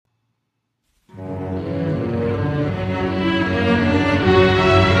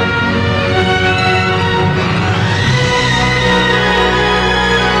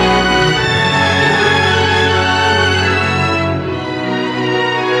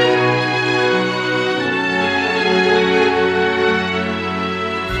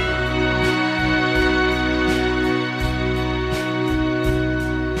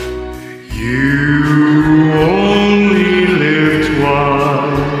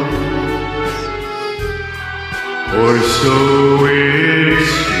so it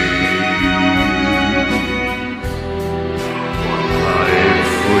seems. One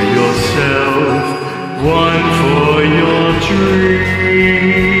life for yourself, one for your dreams.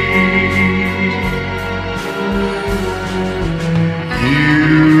 You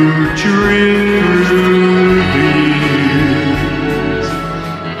drift through the years,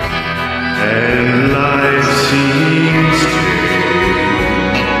 and life seems tame.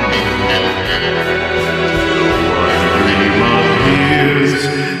 One dream appears,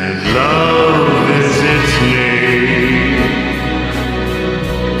 and love is its name.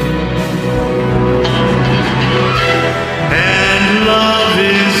 And love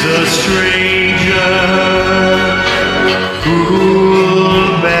is a stranger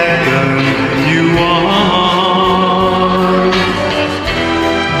who'll beckon you on.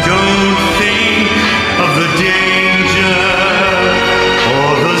 Don't think of the danger, or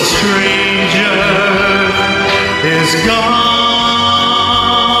the stranger is gone.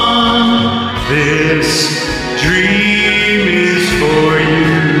 This dream is for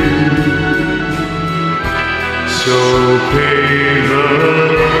you, so pay the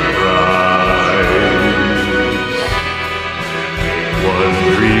price. One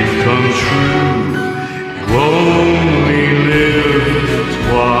dream come true, you only live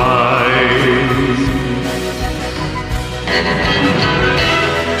twice.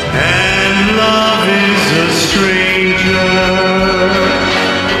 And love is a stranger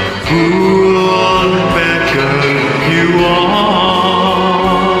who'll beckon you on.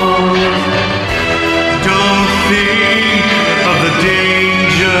 Don't think of the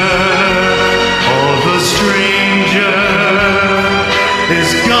danger, or the stranger is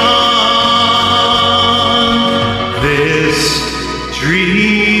gone. This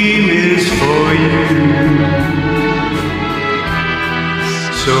dream is for you,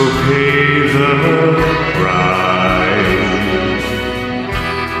 so pay the price.